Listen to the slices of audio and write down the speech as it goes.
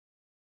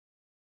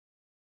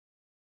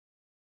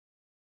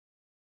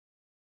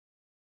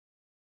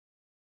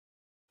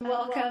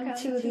Welcome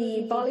to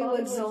the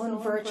Bollywood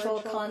Zone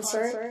virtual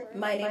concert.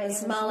 My name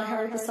is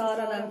Harripersad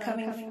and I'm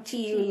coming to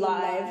you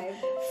live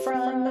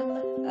from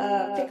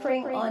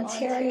Pickering,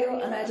 Ontario,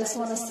 and I just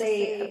want to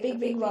say a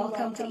big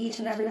welcome to each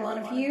and every one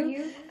of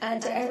you and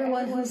to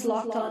everyone who's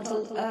locked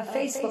onto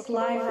Facebook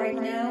Live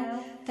right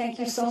now. Thank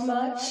you so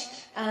much,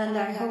 and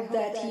I hope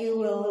that you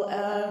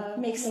will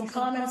make some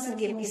comments and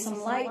give me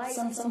some likes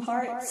and some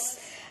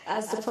hearts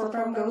as the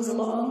program goes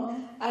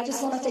along. I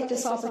just want to take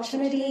this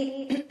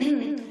opportunity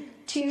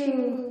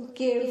to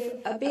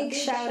give a big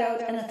shout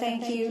out and a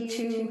thank you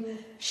to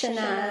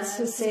Shanaz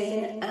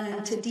Hussein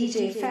and to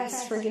DJ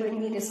Fest for giving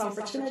me this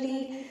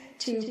opportunity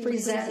to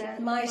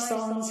present my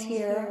songs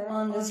here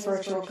on this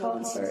virtual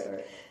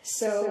concert.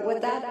 So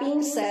with that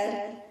being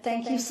said,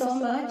 thank you so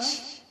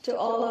much to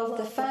all of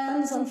the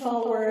fans and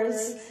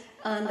followers,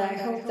 and I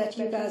hope that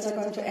you guys are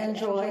going to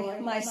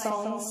enjoy my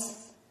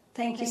songs.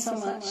 Thank you so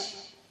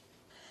much.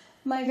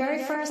 My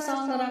very first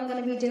song that I'm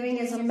going to be doing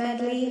is a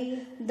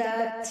medley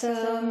that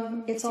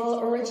it's all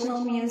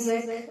original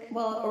music,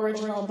 well,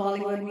 original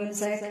Bollywood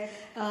music.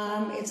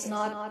 It's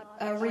not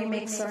a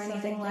remix or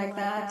anything like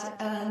that,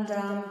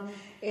 and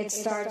it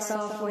starts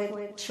off with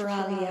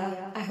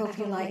Churalia. I hope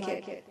you like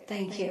it.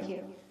 Thank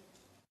you.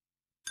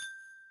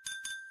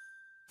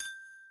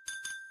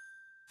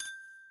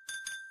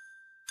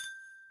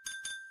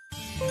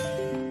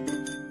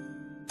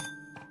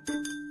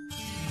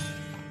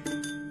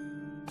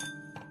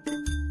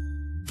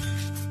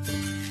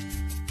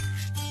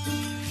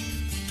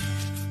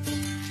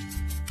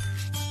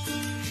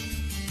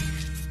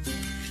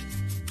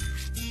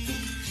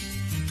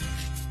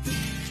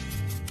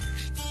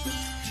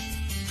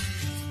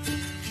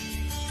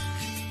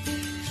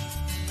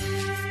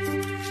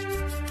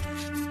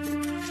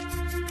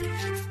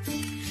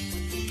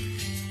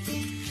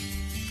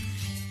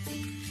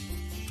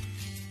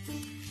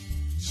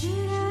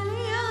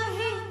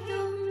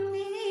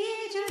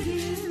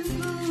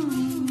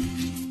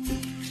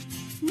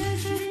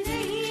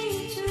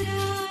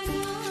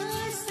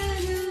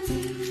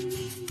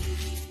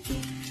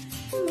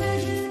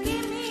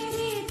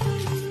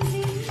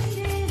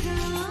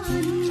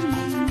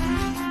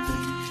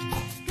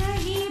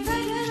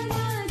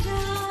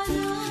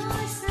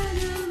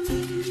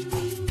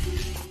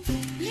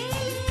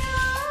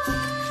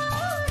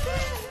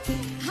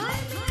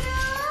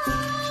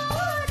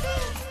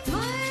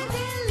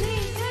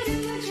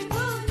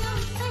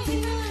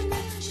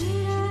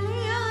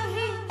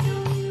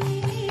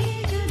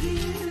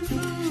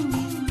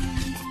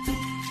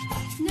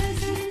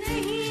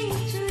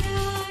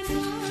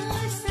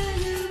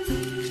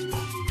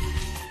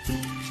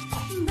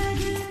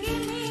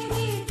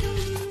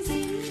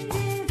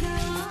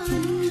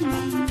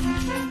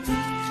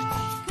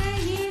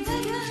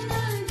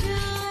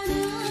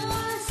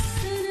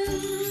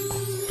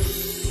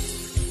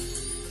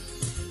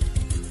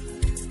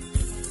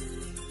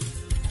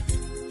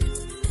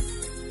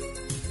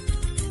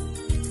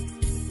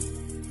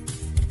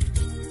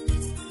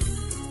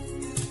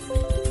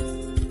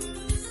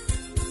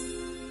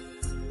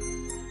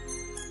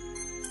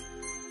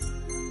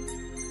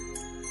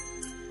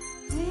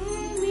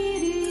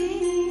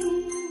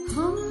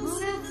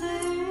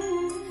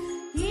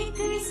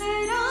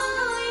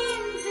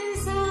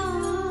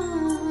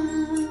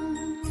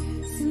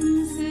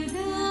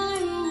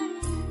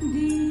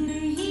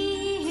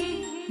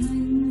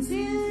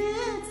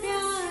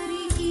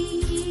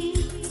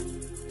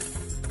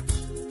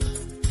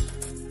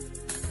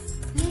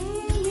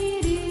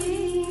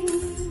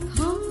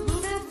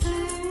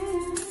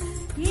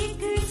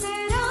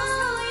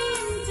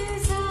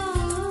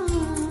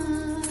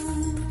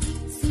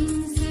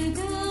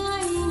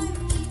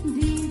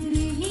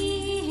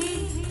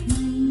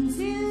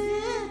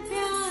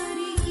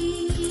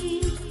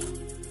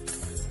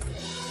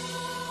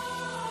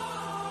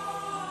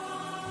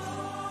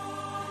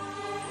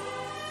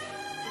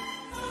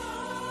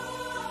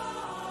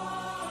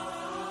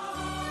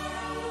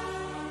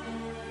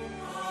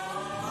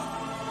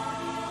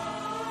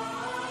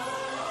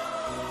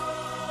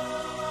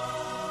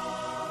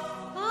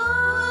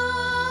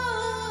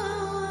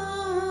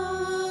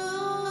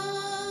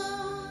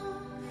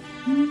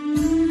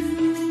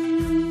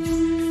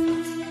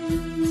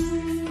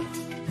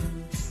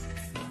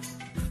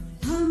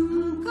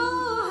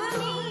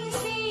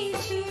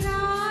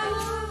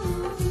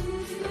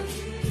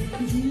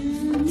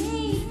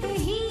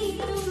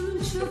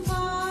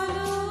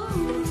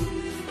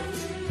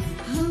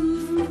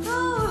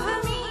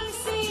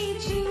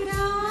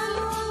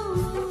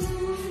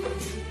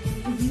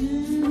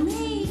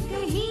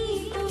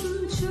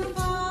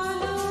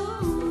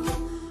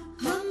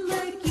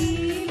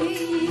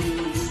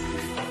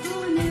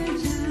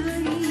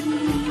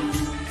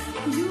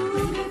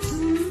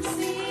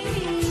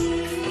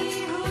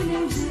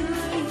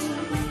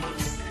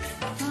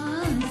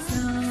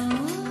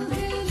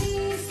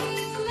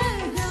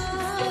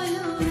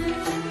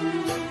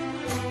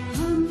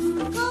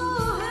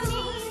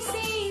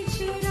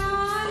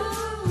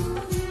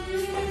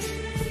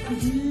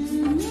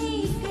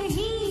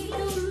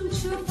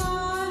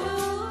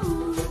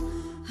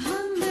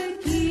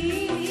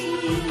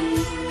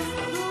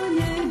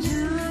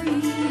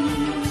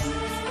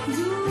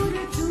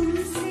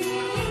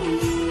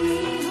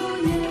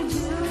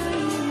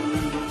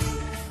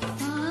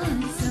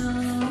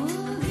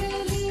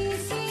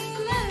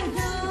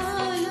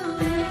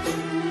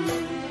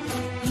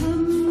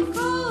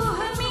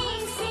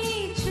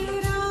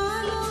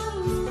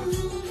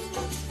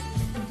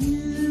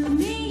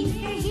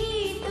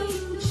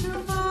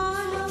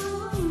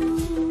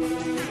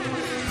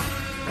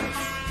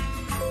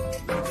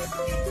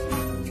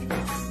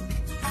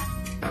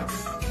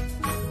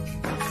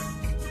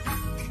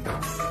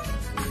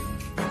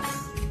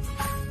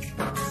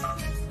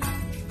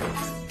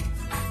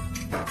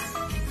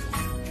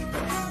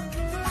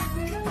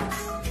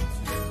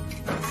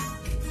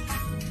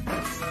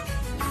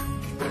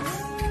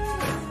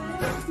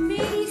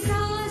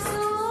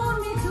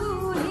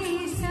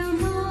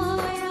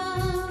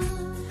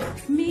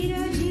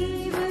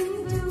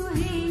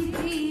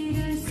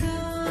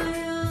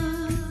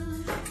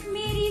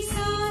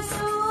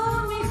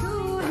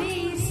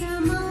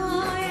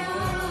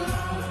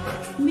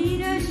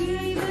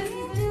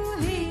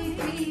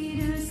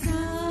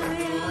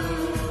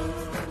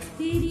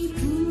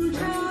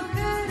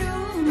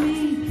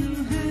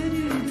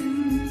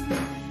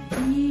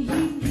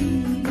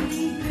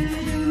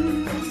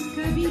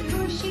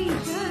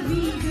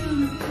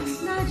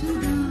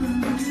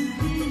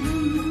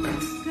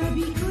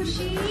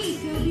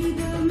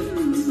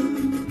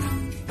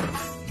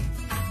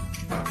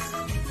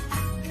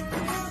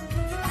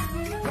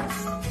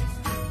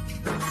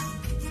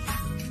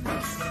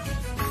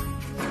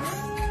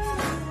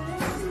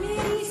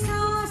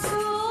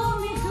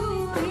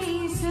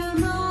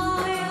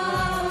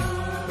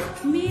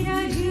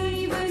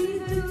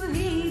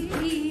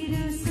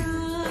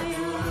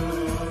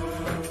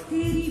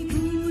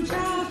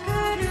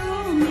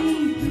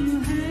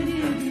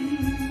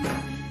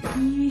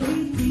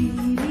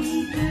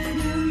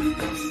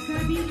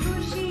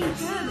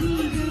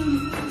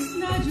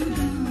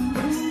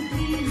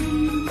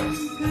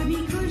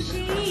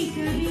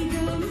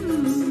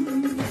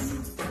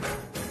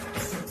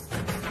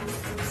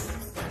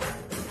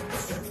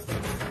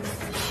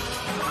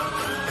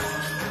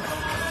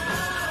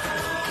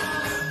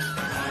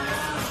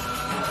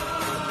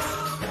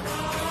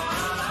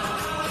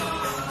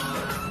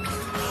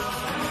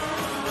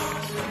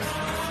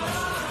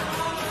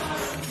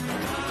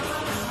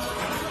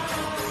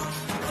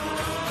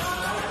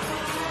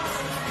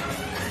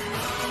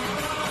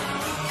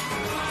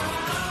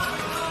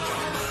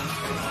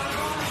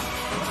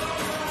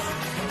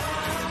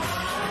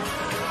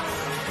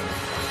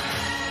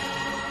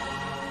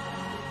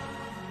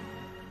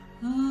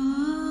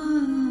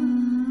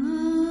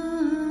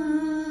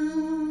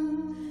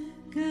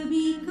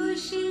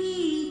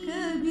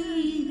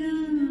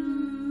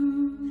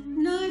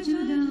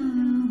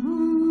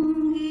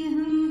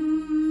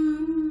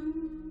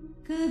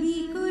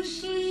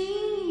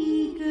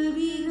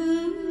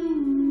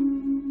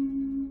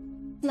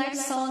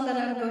 next song that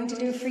I'm going to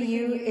do for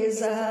you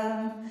is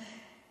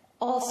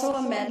also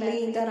a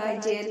medley that I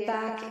did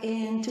back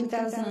in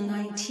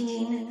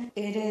 2019.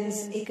 It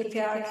is Ek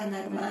Pyar Ka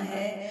Narma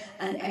Hai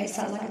and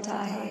Aisa Lagta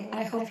Hai.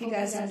 I hope you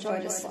guys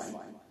enjoy this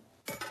one.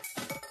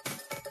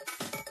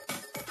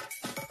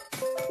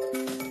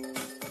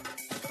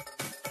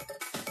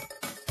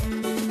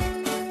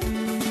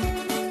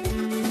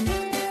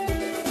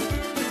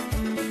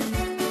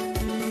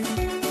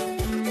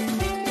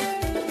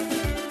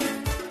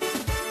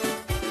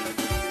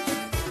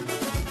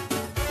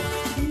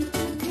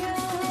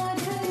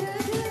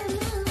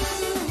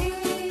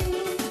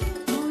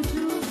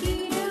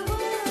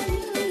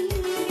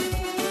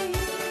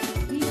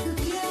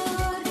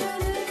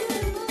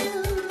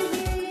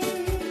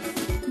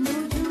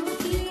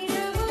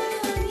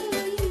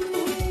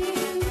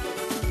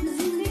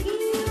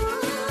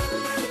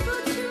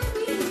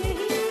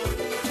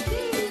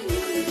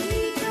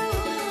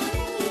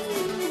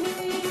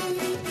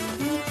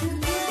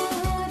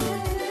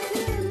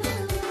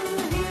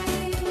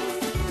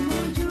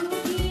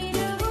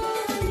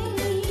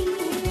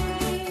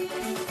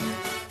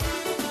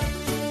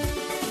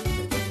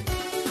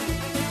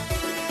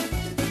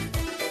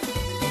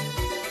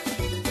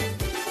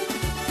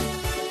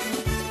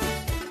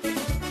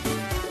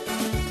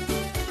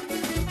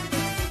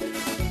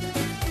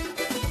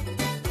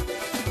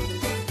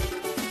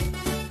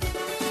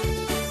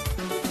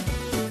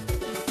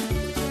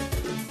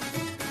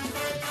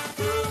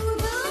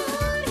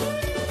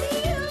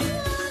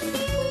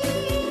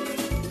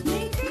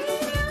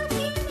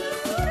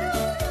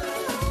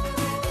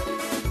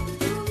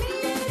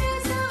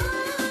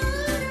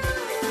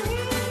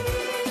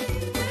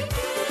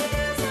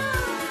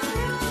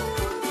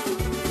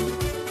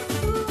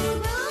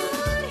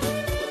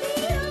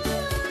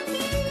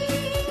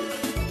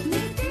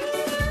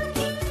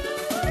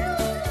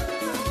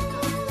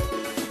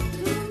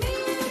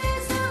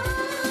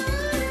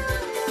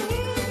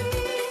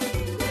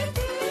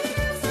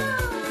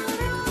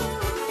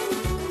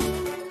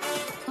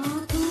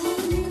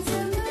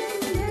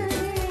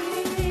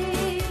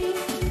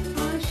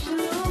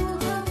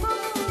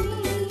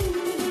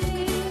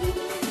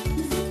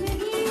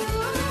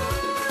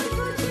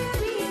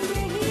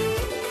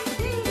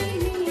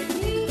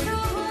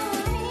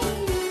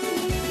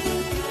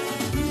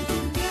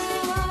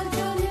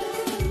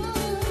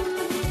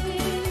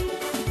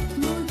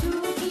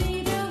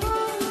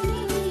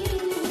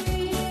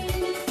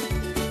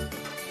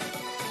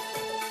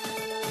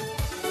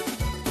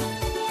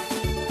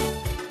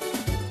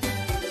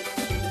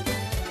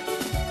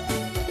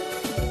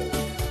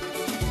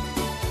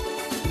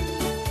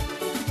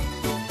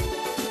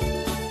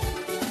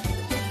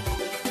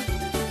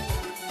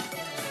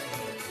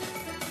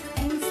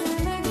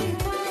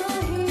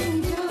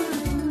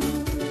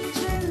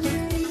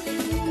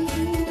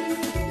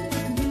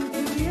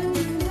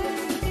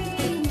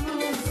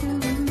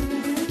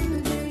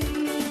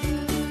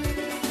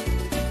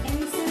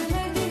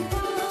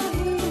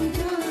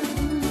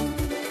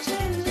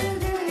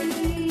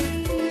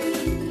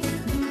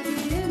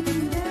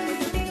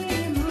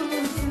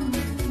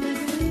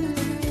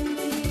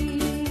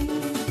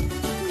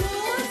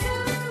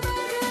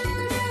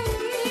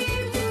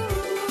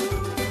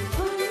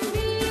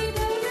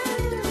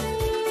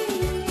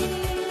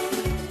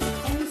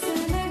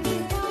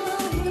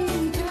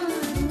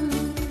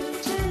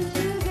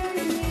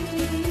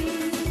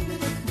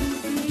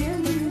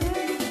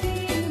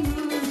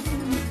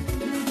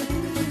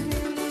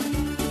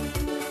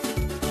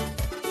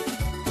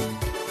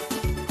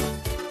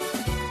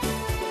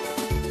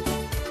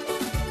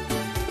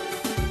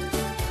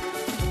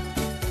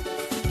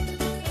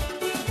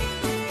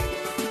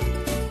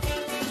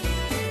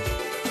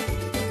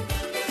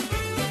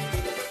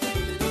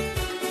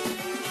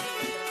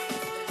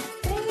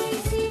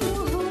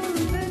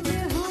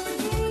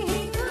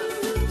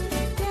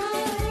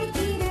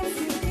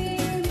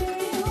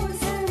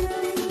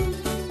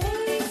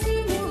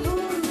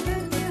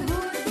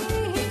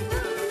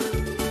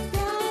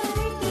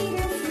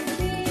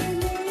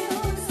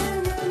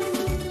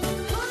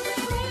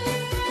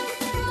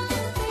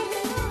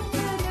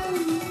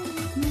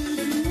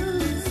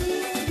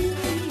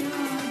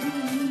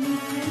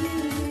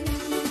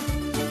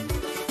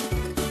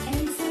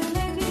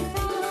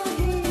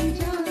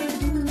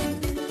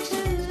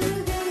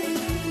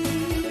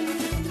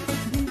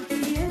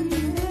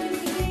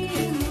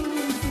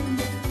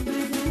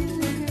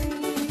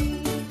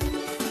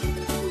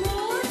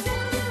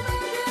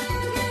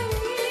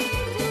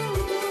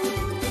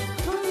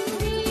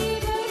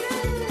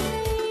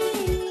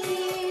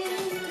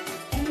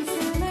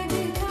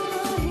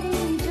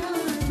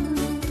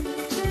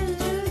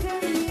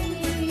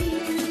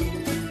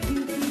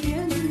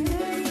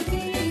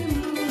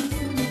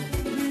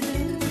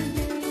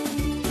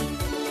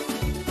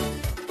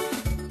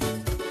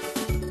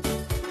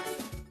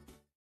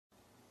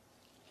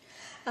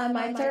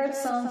 My third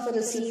song for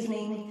this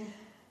evening,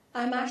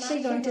 I'm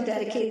actually going to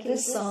dedicate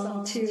this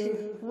song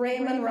to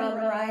Raymond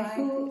Ramrai,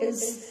 who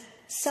is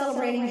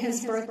celebrating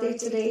his birthday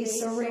today.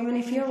 So Raymond,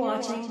 if you're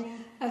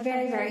watching, a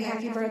very, very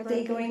happy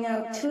birthday going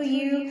out to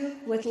you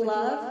with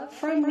love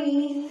from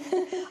me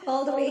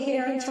all the way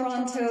here in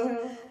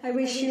Toronto. I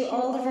wish you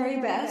all the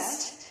very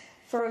best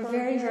for a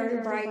very,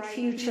 very bright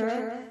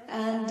future,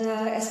 and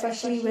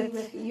especially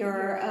with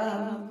your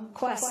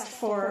quest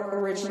for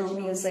original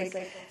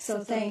music.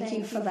 So thank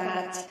you for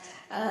that.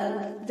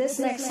 This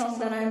next song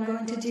that I'm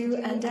going to do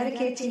and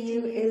dedicate to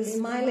you is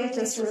my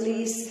latest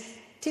release,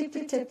 Tip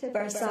Tip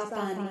Barsa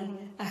Pani.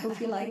 I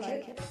hope you like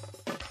it.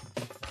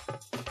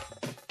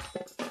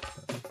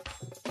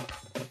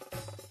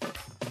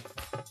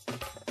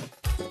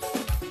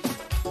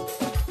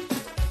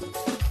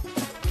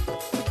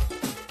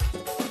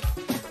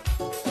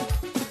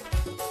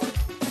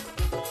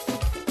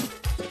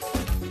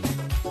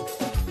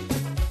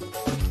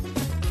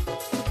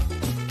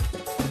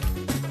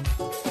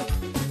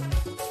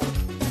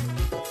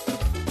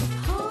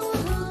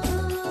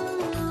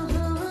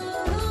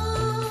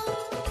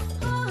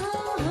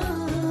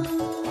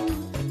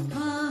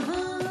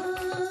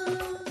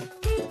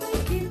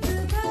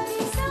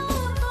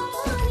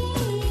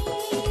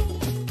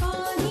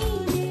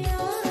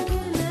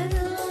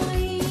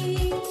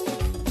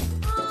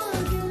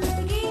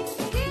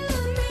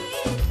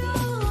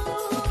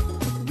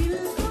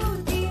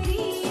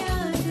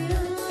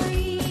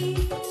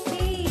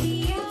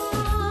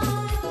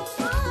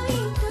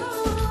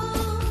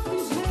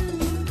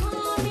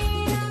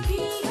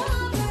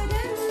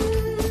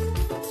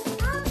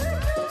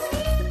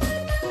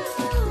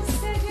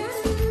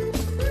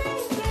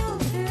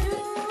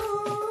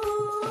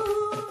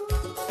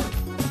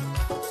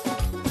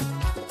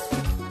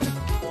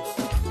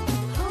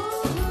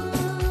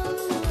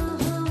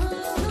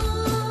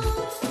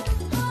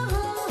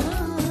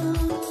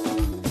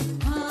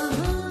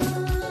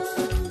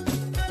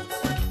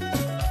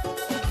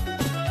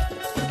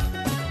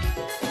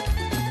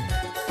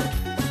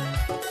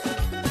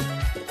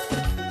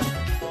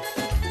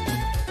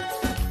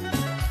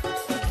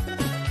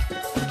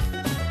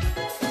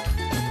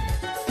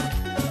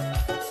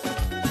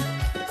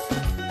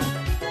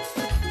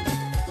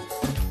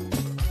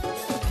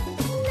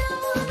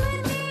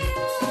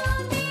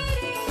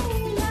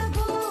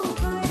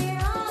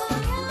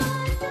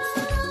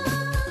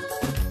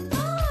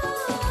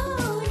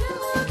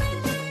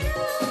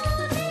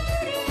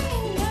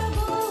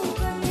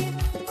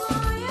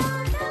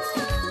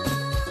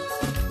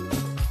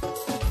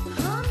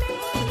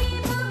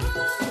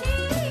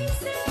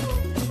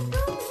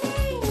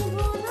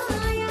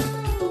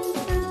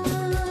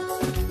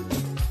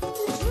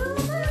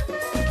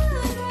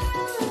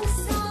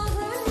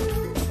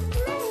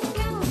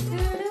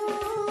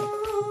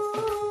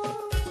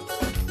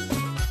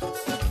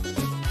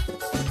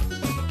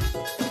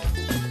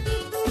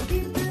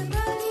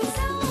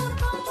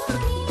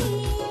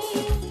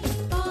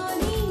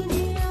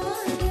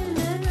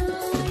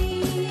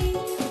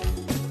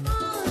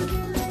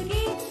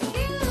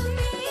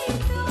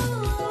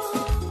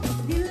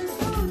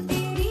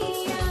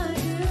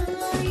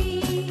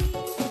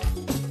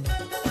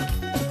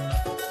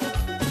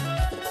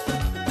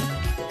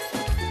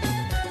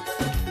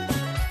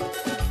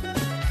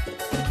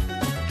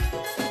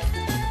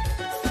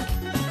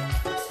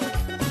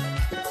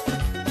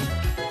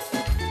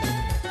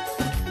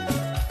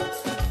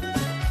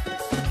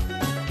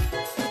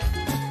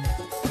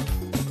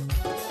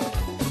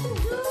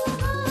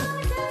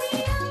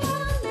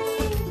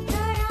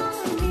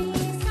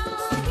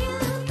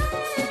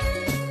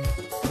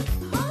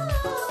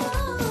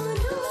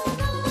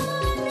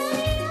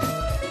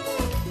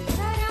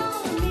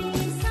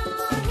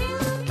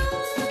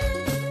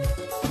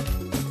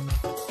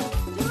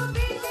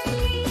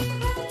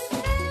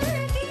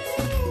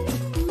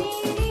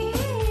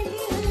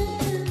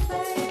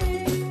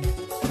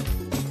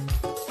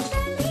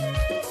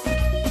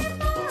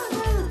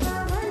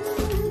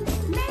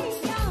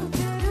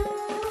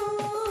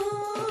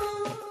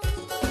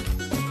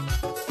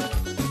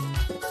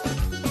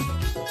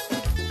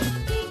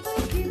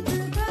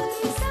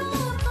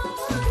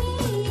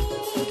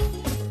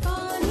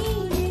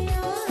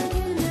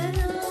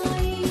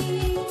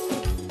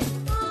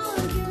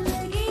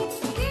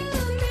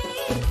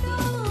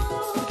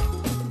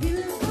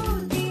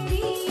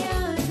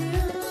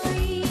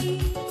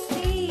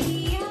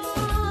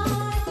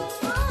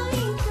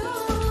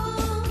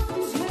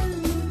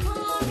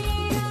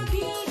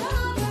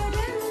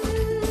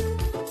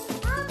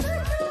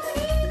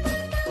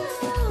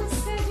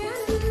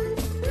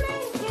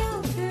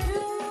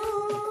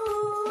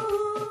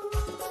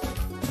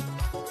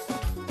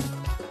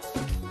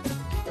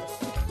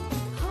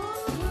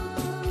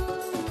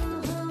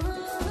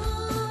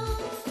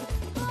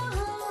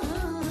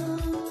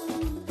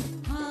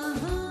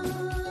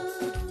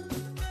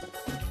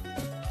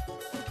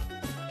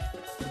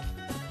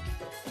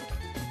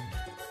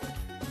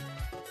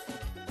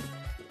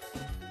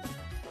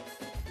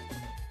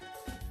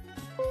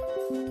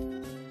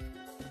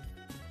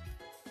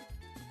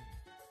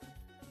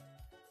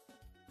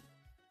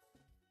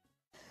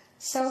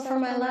 So for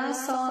my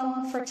last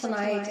song for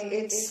tonight,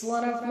 it's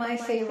one of my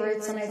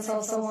favorites and it's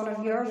also one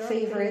of your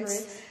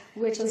favorites.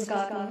 which has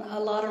gotten a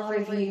lot of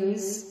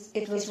reviews.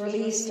 It was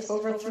released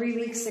over 3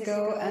 weeks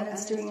ago, and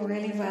it's doing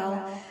really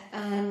well.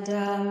 And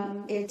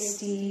it's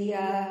the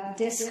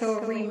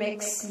disco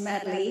remix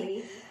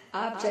medley,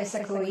 Aap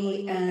Jaisa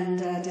Koi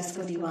and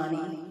Disco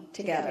Diwani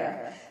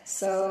together.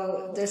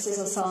 So this is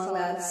a song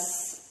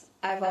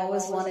I've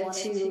always wanted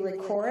to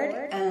record,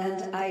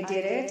 and I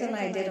did it, and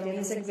I did a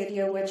music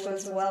video which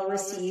was well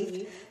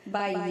received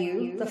by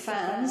you, the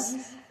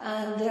fans.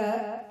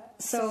 And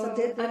so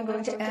I'm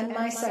going to end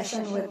my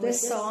session with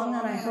this song,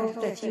 and I hope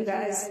that you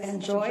guys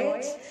enjoy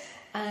it.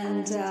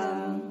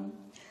 And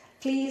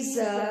please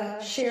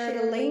share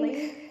the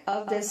link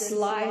of this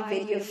live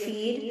video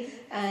feed,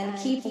 and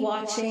keep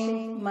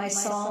watching my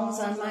songs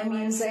and my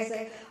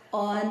music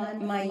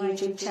on my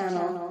YouTube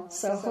channel.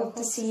 So hope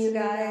to see you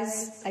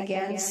guys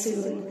again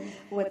soon.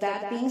 With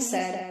that being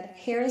said,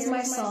 here is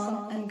my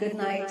song, and good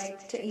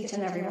night to each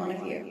and every one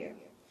of you.